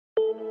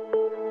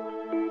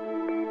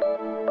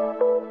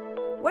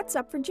what's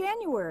up for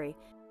January?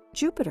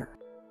 Jupiter.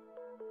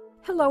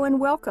 Hello and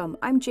welcome.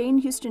 I'm Jane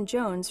Houston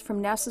Jones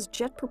from NASA's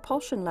Jet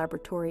Propulsion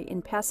Laboratory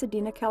in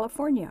Pasadena,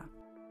 California.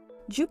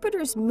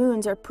 Jupiter's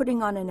moons are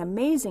putting on an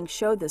amazing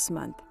show this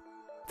month.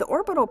 The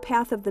orbital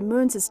path of the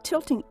moons is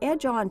tilting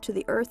edge-on to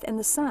the Earth and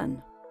the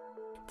Sun.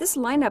 This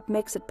lineup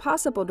makes it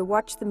possible to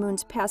watch the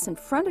moons pass in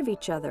front of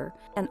each other,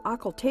 an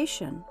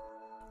occultation,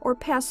 or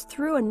pass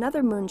through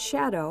another moon's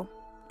shadow,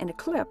 an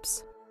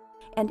eclipse,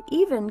 and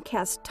even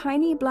cast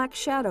tiny black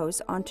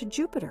shadows onto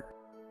Jupiter.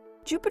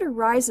 Jupiter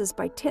rises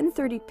by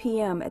 10:30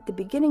 p.m. at the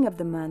beginning of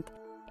the month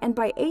and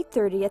by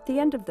 8:30 at the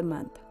end of the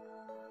month.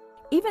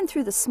 Even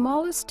through the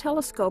smallest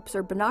telescopes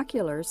or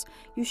binoculars,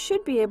 you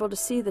should be able to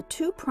see the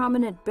two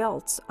prominent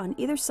belts on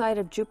either side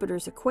of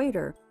Jupiter's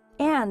equator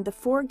and the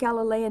four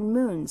Galilean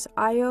moons,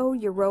 Io,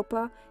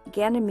 Europa,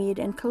 Ganymede,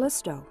 and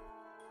Callisto.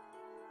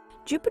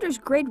 Jupiter's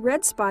Great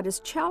Red Spot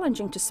is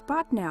challenging to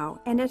spot now,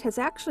 and it has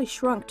actually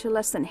shrunk to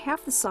less than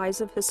half the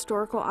size of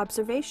historical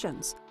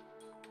observations.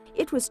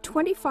 It was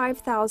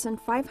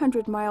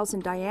 25,500 miles in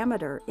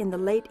diameter in the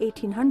late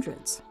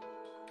 1800s.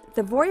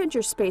 The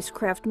Voyager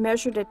spacecraft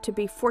measured it to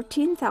be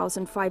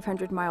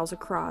 14,500 miles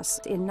across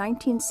in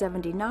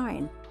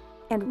 1979,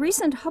 and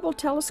recent Hubble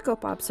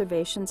telescope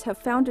observations have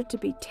found it to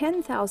be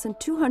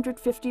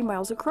 10,250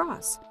 miles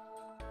across,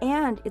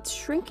 and it's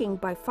shrinking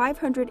by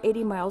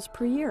 580 miles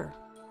per year.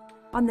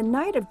 On the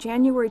night of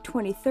January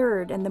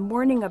 23rd and the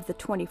morning of the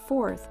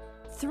 24th,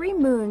 3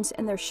 moons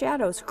and their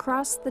shadows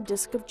crossed the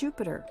disk of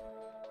Jupiter.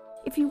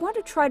 If you want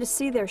to try to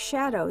see their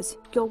shadows,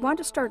 you'll want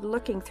to start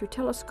looking through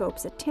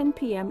telescopes at 10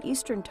 p.m.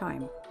 Eastern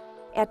Time.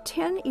 At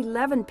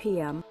 10:11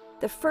 p.m.,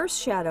 the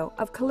first shadow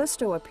of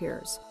Callisto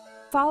appears,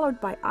 followed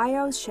by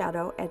Io's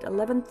shadow at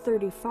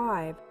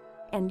 11:35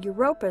 and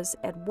Europa's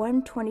at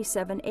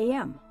 1:27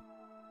 a.m.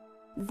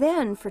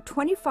 Then, for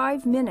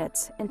 25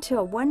 minutes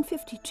until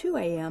 1:52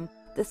 a.m.,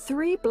 the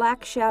 3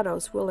 black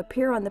shadows will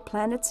appear on the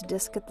planet's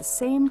disk at the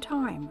same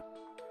time.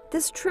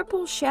 This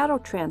triple shadow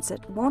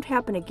transit won't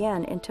happen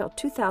again until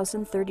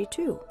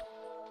 2032.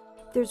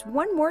 There's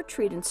one more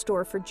treat in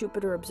store for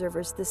Jupiter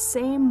observers this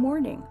same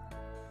morning.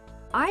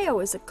 Io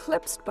is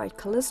eclipsed by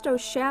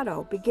Callisto's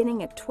shadow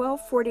beginning at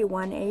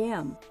 12:41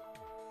 a.m.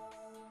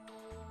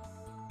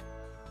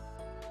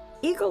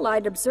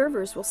 Eagle-eyed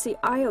observers will see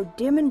Io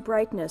dim in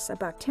brightness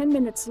about 10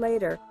 minutes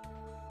later,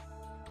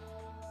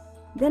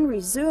 then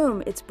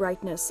resume its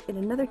brightness in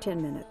another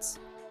 10 minutes.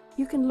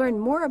 You can learn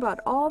more about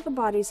all the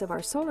bodies of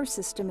our solar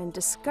system and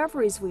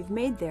discoveries we've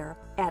made there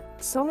at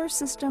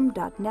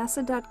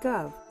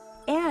solarsystem.nasa.gov,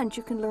 and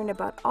you can learn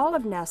about all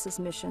of NASA's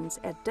missions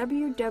at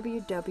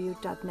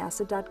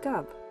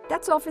www.nasa.gov.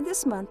 That's all for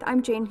this month.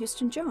 I'm Jane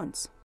Houston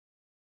Jones.